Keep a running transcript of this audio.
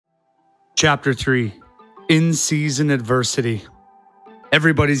Chapter 3, In-Season Adversity.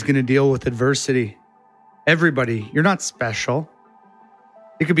 Everybody's going to deal with adversity. Everybody. You're not special.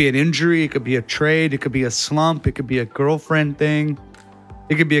 It could be an injury. It could be a trade. It could be a slump. It could be a girlfriend thing.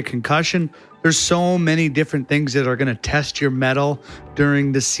 It could be a concussion. There's so many different things that are going to test your mettle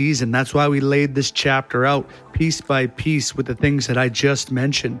during the season. That's why we laid this chapter out piece by piece with the things that I just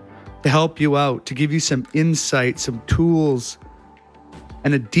mentioned to help you out, to give you some insight, some tools,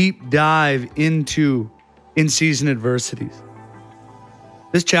 and a deep dive into in-season adversities.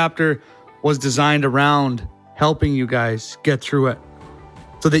 This chapter was designed around helping you guys get through it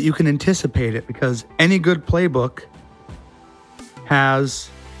so that you can anticipate it, because any good playbook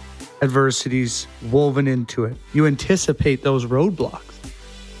has adversities woven into it. You anticipate those roadblocks.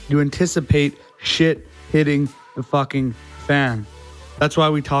 You anticipate shit hitting the fucking fan. That's why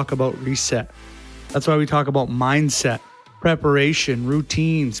we talk about reset. That's why we talk about mindset, preparation,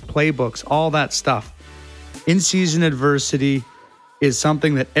 routines, playbooks, all that stuff. In-season adversity is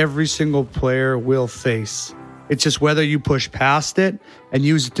something that every single player will face. It's just whether you push past it and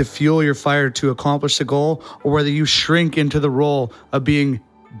use it to fuel your fire to accomplish the goal, or whether you shrink into the role of being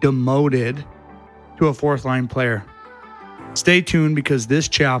demoted to a fourth line player. Stay tuned, because this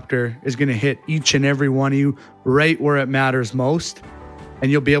chapter is going to hit each and every one of you right where it matters most.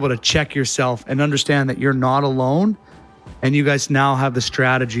 And you'll be able to check yourself and understand that you're not alone. And you guys now have the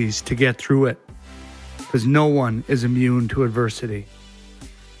strategies to get through it, because no one is immune to adversity.